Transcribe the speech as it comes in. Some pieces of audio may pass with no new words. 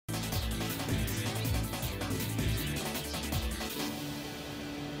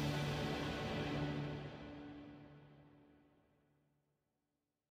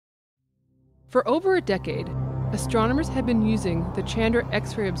For over a decade, astronomers have been using the Chandra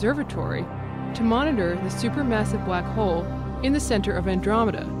X-ray Observatory to monitor the supermassive black hole in the center of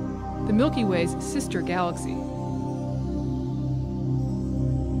Andromeda, the Milky Way's sister galaxy.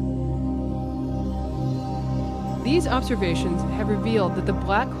 These observations have revealed that the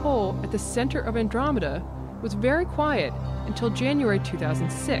black hole at the center of Andromeda was very quiet until January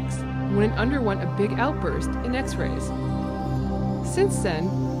 2006, when it underwent a big outburst in X-rays. Since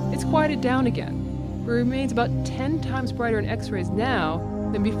then, it's quieted down again, but remains about 10 times brighter in X-rays now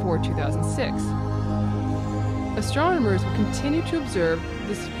than before 2006. Astronomers will continue to observe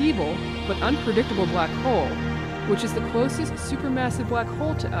this feeble but unpredictable black hole, which is the closest supermassive black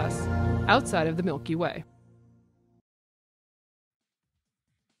hole to us outside of the Milky Way.